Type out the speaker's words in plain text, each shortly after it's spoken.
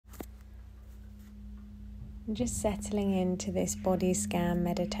And just settling into this body scan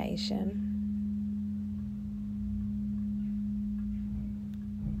meditation.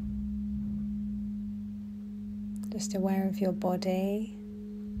 Just aware of your body.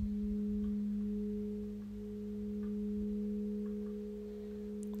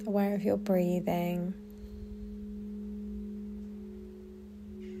 Aware of your breathing.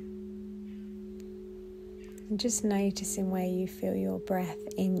 And just noticing where you feel your breath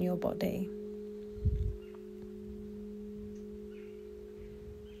in your body.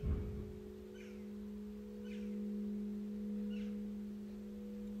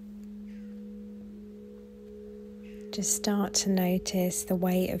 Just start to notice the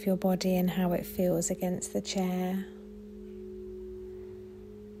weight of your body and how it feels against the chair.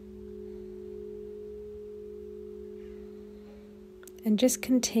 And just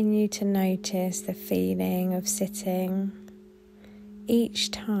continue to notice the feeling of sitting.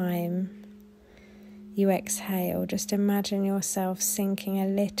 Each time you exhale, just imagine yourself sinking a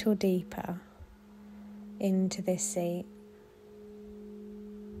little deeper into this seat.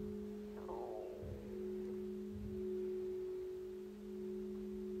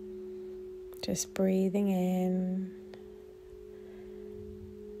 Just breathing in,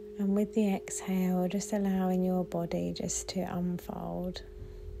 and with the exhale, just allowing your body just to unfold.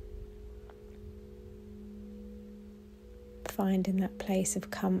 Finding that place of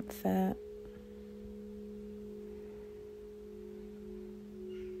comfort.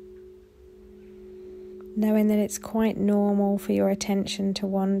 Knowing that it's quite normal for your attention to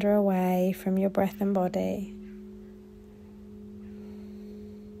wander away from your breath and body.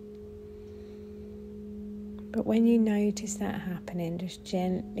 But when you notice that happening, just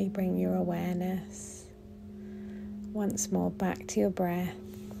gently bring your awareness once more back to your breath,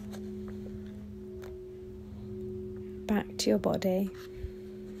 back to your body.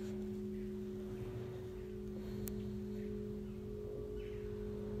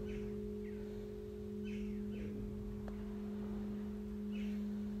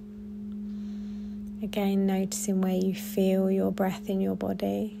 Again, noticing where you feel your breath in your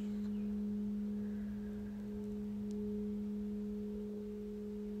body.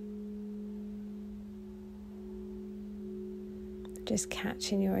 Just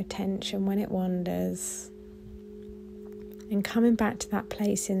catching your attention when it wanders and coming back to that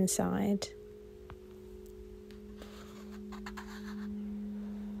place inside.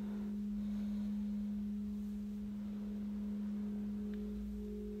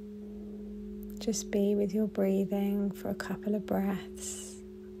 Just be with your breathing for a couple of breaths.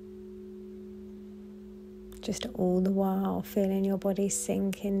 Just all the while feeling your body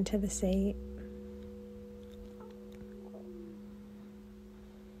sink into the seat.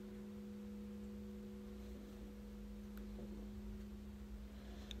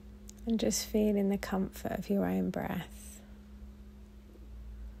 And just feeling the comfort of your own breath.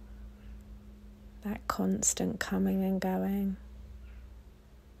 That constant coming and going.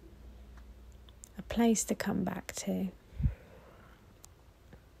 A place to come back to.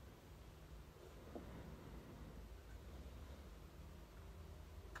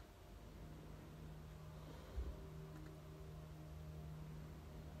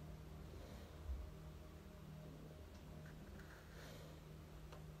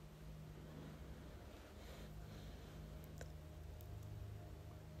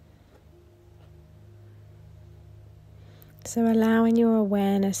 So allowing your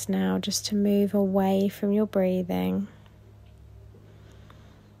awareness now just to move away from your breathing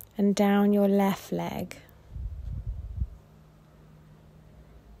and down your left leg,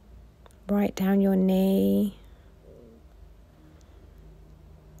 right down your knee,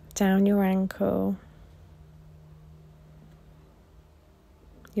 down your ankle,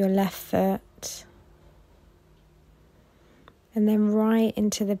 your left foot, and then right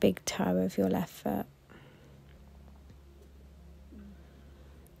into the big toe of your left foot.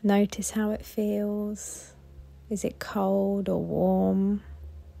 Notice how it feels. Is it cold or warm?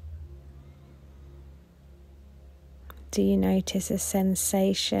 Do you notice a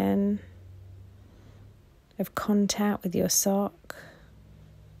sensation of contact with your sock?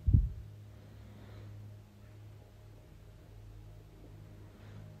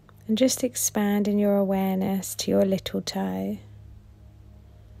 And just expanding your awareness to your little toe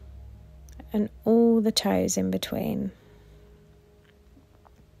and all the toes in between.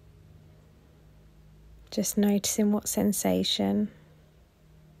 Just noticing what sensation,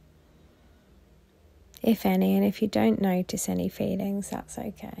 if any, and if you don't notice any feelings, that's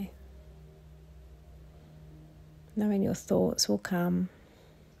okay. Knowing your thoughts will come,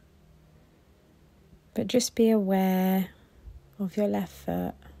 but just be aware of your left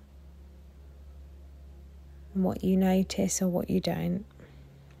foot and what you notice or what you don't.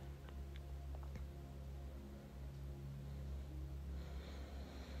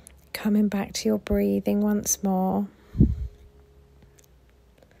 Coming back to your breathing once more.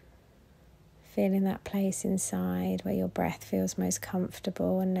 Feeling that place inside where your breath feels most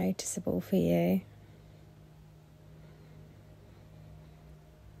comfortable and noticeable for you.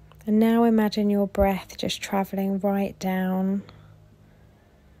 And now imagine your breath just travelling right down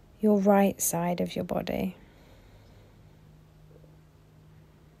your right side of your body.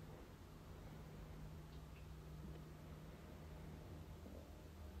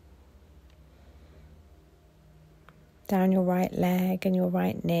 Down your right leg and your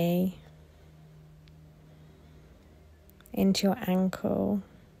right knee. Into your ankle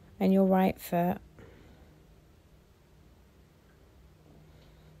and your right foot.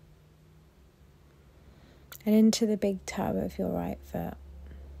 And into the big toe of your right foot.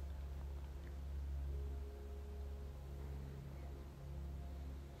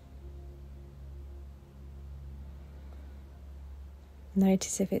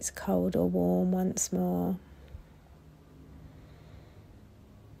 Notice if it's cold or warm once more.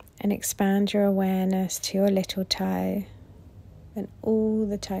 And expand your awareness to your little toe and all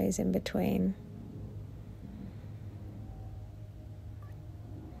the toes in between.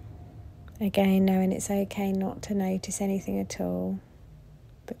 Again, knowing it's okay not to notice anything at all,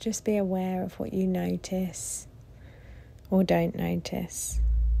 but just be aware of what you notice or don't notice.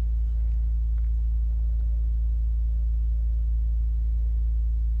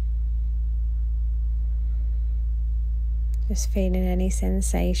 Just feeling any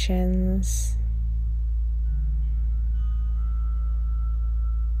sensations.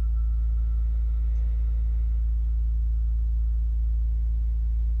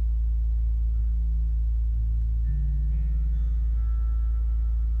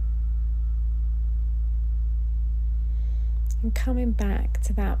 And coming back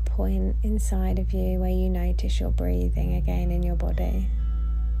to that point inside of you where you notice your breathing again in your body.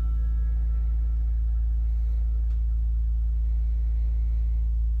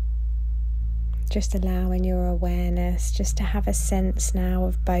 Just allowing your awareness just to have a sense now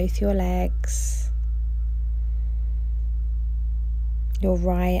of both your legs, your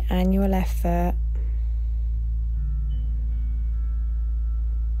right and your left foot.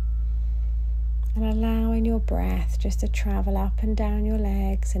 And allowing your breath just to travel up and down your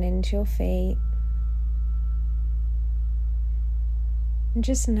legs and into your feet. And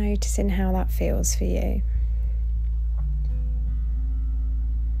just noticing how that feels for you.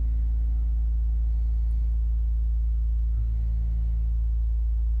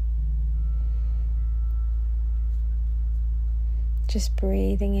 Just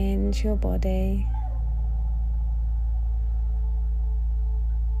breathing into your body.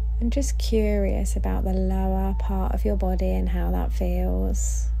 And just curious about the lower part of your body and how that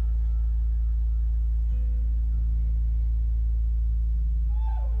feels.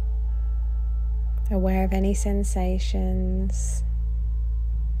 Aware of any sensations.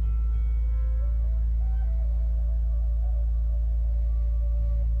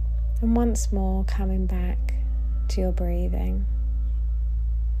 And once more coming back to your breathing.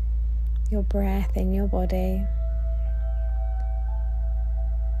 Your breath in your body.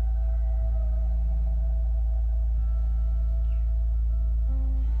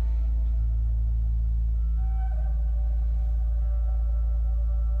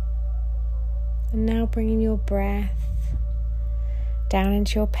 And now bringing your breath down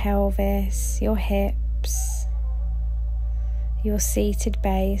into your pelvis, your hips, your seated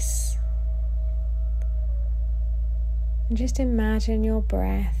base. And just imagine your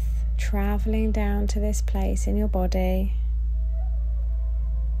breath traveling down to this place in your body,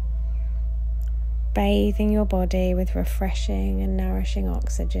 bathing your body with refreshing and nourishing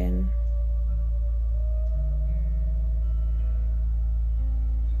oxygen.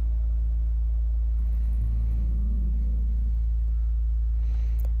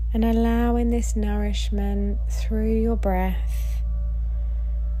 And allowing this nourishment through your breath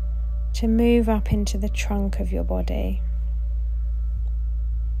to move up into the trunk of your body,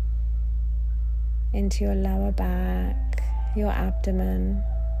 into your lower back, your abdomen.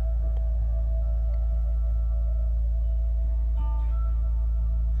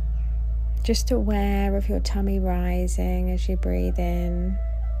 Just aware of your tummy rising as you breathe in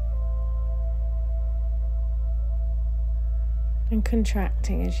and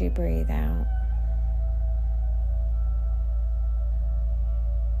contracting as you breathe out.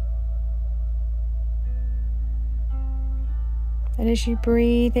 And as you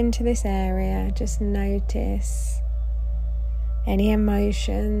breathe into this area, just notice any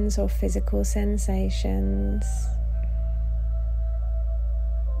emotions or physical sensations.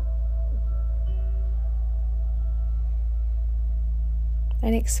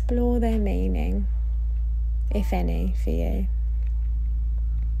 And explore their meaning, if any, for you.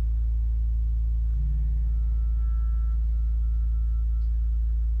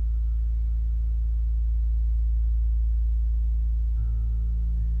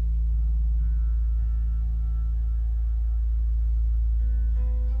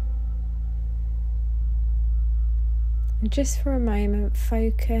 And just for a moment,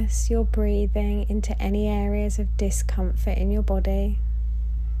 focus your breathing into any areas of discomfort in your body.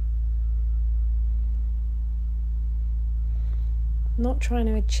 Not trying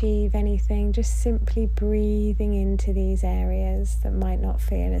to achieve anything, just simply breathing into these areas that might not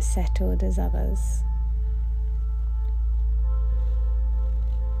feel as settled as others.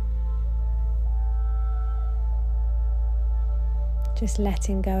 Just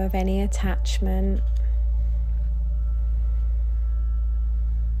letting go of any attachment.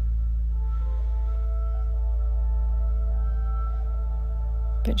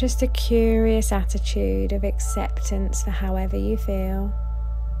 But just a curious attitude of acceptance for however you feel.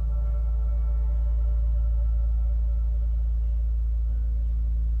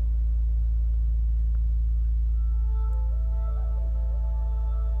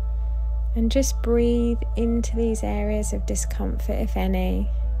 And just breathe into these areas of discomfort, if any.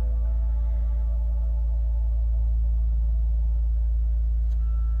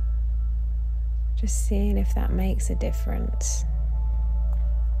 Just seeing if that makes a difference.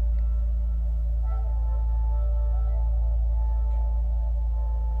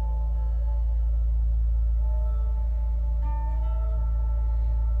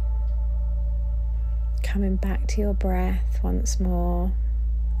 Coming back to your breath once more,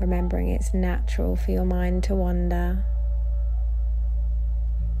 remembering it's natural for your mind to wander.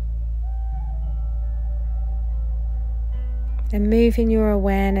 And moving your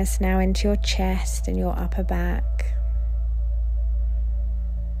awareness now into your chest and your upper back.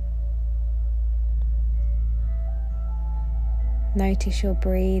 Notice your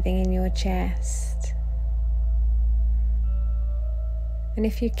breathing in your chest. And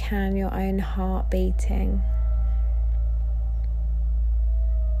if you can, your own heart beating.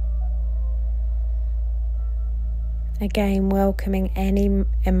 Again, welcoming any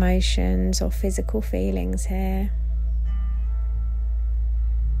emotions or physical feelings here.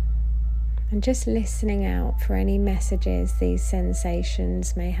 And just listening out for any messages these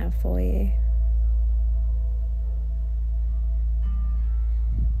sensations may have for you.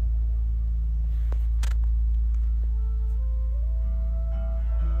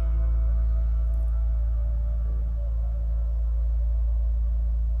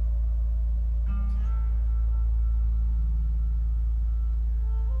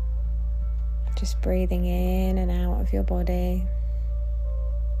 Just breathing in and out of your body.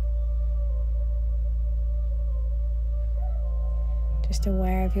 Just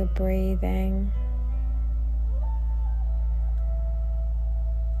aware of your breathing.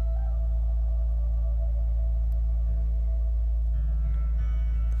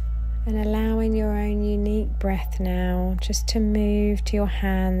 And allowing your own unique breath now just to move to your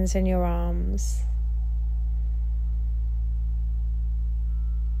hands and your arms.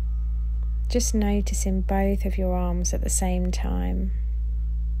 Just noticing both of your arms at the same time.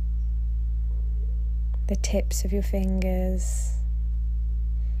 The tips of your fingers.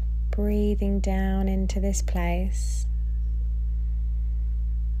 Breathing down into this place.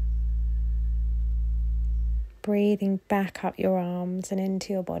 Breathing back up your arms and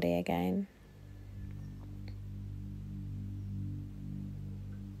into your body again.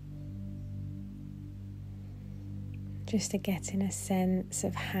 Just to get in a sense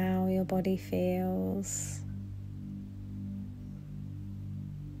of how your body feels.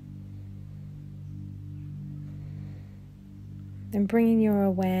 And bringing your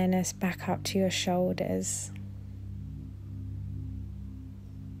awareness back up to your shoulders.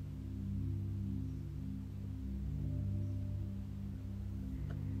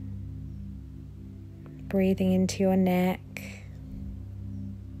 Breathing into your neck.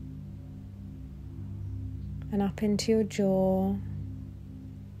 And up into your jaw,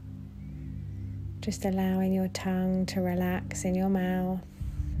 just allowing your tongue to relax in your mouth.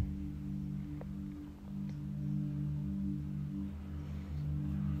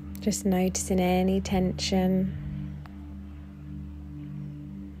 Just noticing any tension.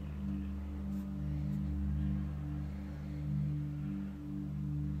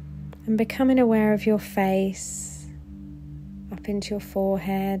 And becoming aware of your face, up into your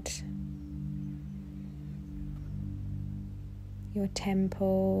forehead. your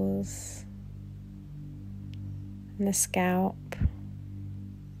temples and the scalp.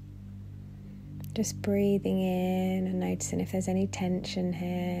 Just breathing in and noticing if there's any tension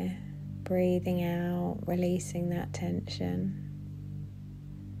here. Breathing out, releasing that tension.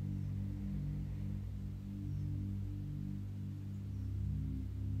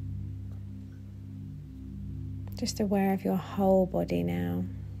 Just aware of your whole body now.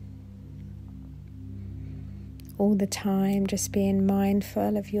 All the time, just being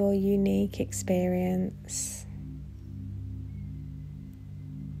mindful of your unique experience.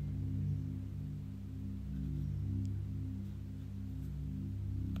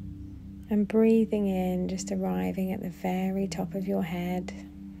 And breathing in, just arriving at the very top of your head.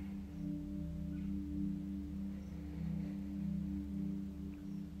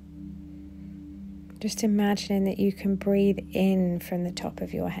 Just imagining that you can breathe in from the top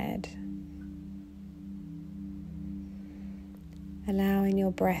of your head. Allowing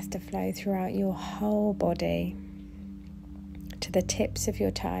your breath to flow throughout your whole body, to the tips of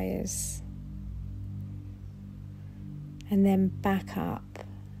your toes, and then back up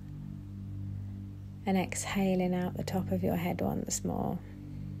and exhaling out the top of your head once more.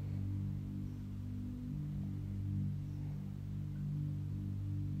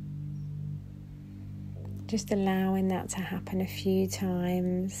 Just allowing that to happen a few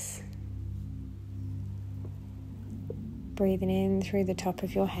times. Breathing in through the top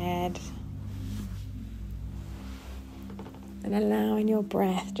of your head. And allowing your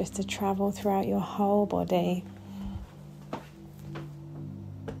breath just to travel throughout your whole body.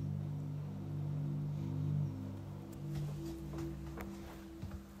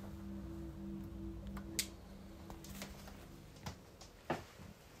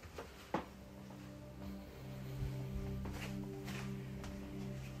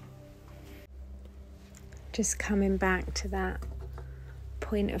 Just coming back to that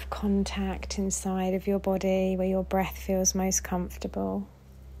point of contact inside of your body where your breath feels most comfortable.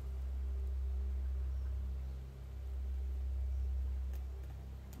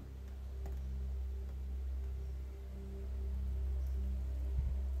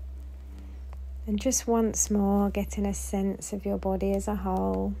 And just once more, getting a sense of your body as a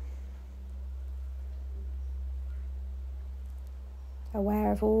whole.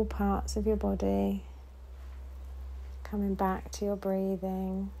 Aware of all parts of your body. Coming back to your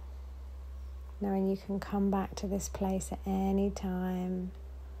breathing, knowing you can come back to this place at any time.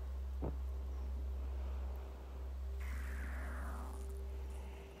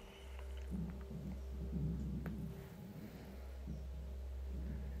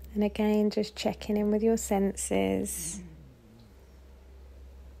 And again, just checking in with your senses.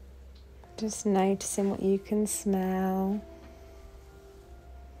 Just noticing what you can smell.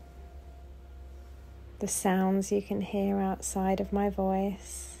 The sounds you can hear outside of my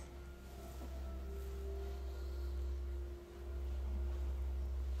voice.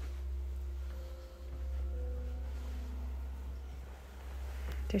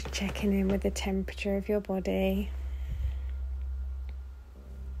 Just checking in with the temperature of your body.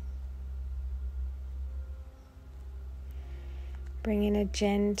 Bringing a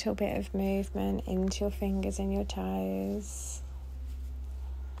gentle bit of movement into your fingers and your toes.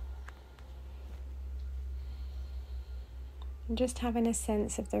 And just having a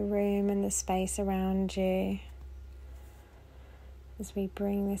sense of the room and the space around you as we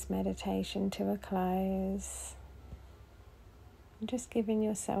bring this meditation to a close. And just giving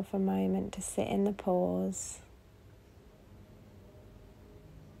yourself a moment to sit in the pause.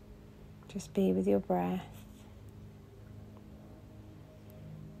 Just be with your breath.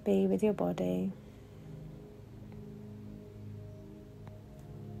 Be with your body.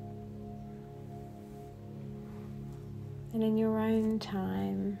 And in your own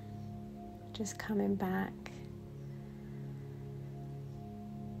time, just coming back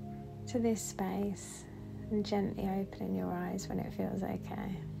to this space and gently opening your eyes when it feels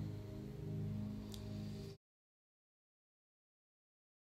okay.